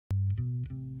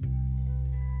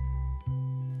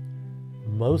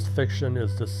Most fiction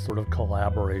is this sort of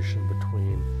collaboration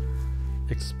between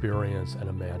experience and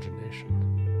imagination.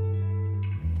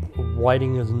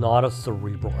 Writing is not a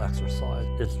cerebral exercise.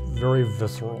 It's very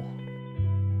visceral.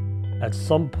 At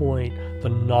some point, the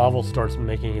novel starts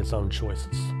making its own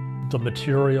choices. The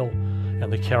material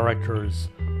and the characters,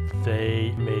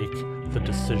 they make the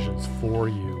decisions for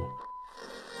you.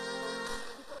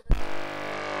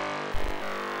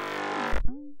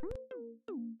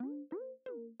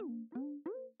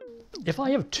 If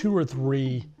I have 2 or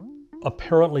 3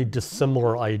 apparently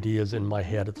dissimilar ideas in my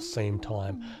head at the same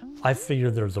time, I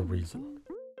figure there's a reason.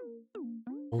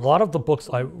 A lot of the books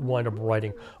I wind up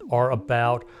writing are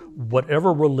about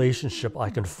whatever relationship I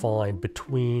can find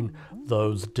between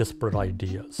those disparate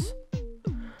ideas.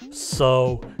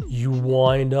 So you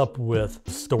wind up with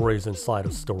stories inside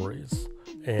of stories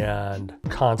and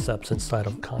concepts inside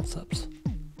of concepts.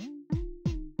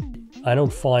 I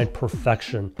don't find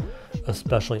perfection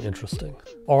especially interesting.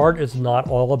 Art is not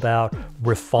all about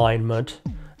refinement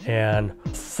and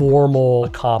formal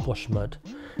accomplishment.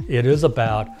 It is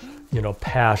about,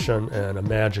 passion and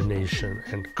imagination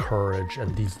and courage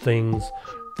and these things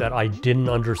that I didn't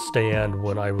understand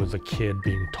when I was a kid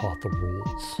being taught the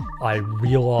rules. I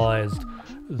realized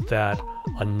that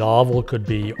a novel could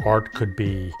be, art could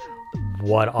be,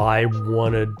 what I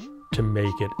wanted to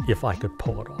make it if I could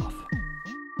pull it off.